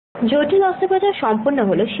জটিল অস্ত্রোপচার সম্পন্ন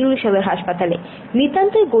হলো শিউরি সদর হাসপাতালে।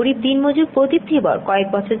 নিতান্তই গরিব দিনমজুর প্রদীপ ধীবর কয়েক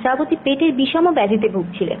বছর যাবতীয় পেটের বিষম ব্যাধিতে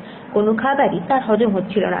ভুগছিলেন। কোনো খাবারই তার হজম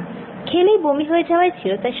হচ্ছিল না। খেলেই বমি হয়ে যাওয়াই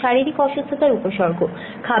ছিল তার শারীরিক অসুস্থতার উপসর্গ।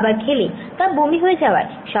 খাবার খেলেই তার বমি হয়ে যাওয়ায়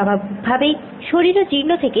স্বাভাবিকভাবেই শরীরও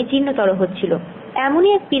জীর্ণ থেকে জীর্ণতর হচ্ছিল।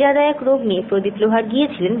 এমনই এক পীড়াদায়ক রোগ নিয়ে প্রদীপ লোহার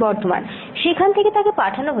গিয়েছিলেন বর্ধমান। সেখান থেকে তাকে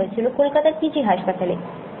পাঠানো হয়েছিল কলকাতার পিজি হাসপাতালে।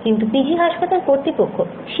 কিন্তু পিজি হাসপাতাল কর্তৃপক্ষ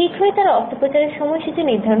শীঘ্রই তার অস্ত্রোপচারের সময়সূচি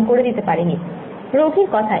নির্ধারণ করে দিতে পারেনি। রোগীর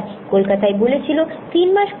কথায় কলকাতায় বলেছিল 3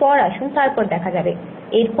 মাস পর আসুন, তারপর দেখা যাবে।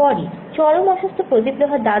 এরপরই চরম অসুস্থ প্রদীপ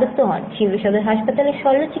লোহার দ্বারস্থ হন শিউরি সদর হাসপাতালের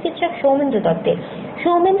শল্য চিকিৎসক সৌমেন্দ্র দত্তের।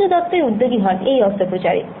 সৌমেন্দ্র দত্তের উদ্যোগী হন এই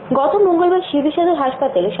অস্ত্রোপচারে। গত মঙ্গলবার শিউরি সদর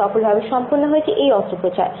হাসপাতালে সফলভাবে সম্পন্ন হয়েছে এই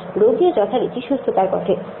অস্ত্রোপচার। রোগীও যথারীতি সুস্থতার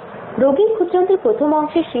পথে। রোগীর ক্ষুদ্রান্ত্রের প্রথম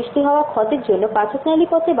অংশের সৃষ্টি হওয়া ক্ষতের জন্য পাচকনালী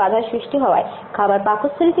পথে বাধার সৃষ্টি হওয়ায় খাবার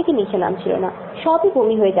পাকস্থলী থেকে নিচে নামছিল না, সবই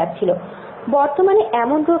বমি হয়ে যাচ্ছিল। বর্তমানে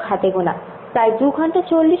এমন রোগ হাতে গোনা। প্রায় 2 ঘন্টা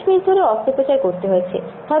 40 মিনিট ধরে অস্ত্রোপচার করতে হয়েছে।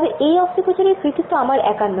 তবে এই অস্ত্রোপচারের কৃতিত্ব আমার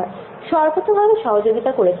একার নয়। সর্বতোভাবে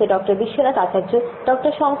সহযোগিতা করেছে ডক্টর বিশ্বনাথ আচার্য,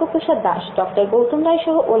 ডক্টর শঙ্কর প্রসাদ দাস, ডক্টর গৌতম রায়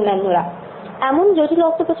সহ অন্যান্যরা। এমন জটিল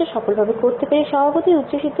অস্ত্রোপচার সফলভাবে করতে পেরে সভাপতি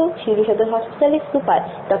উচ্চশিত শিউরি সদর হাসপাতালের সুপার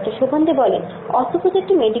ডক্টর সোমেন্দ্র বলেন,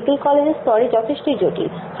 অস্ত্রোপচারটি মেডিকেল কলেজের স্তরে যথেষ্টই জটিল।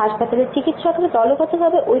 হাসপাতালের চিকিৎসকরা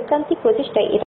দলগতভাবে ঐকান্তিক প্রচেষ্টায়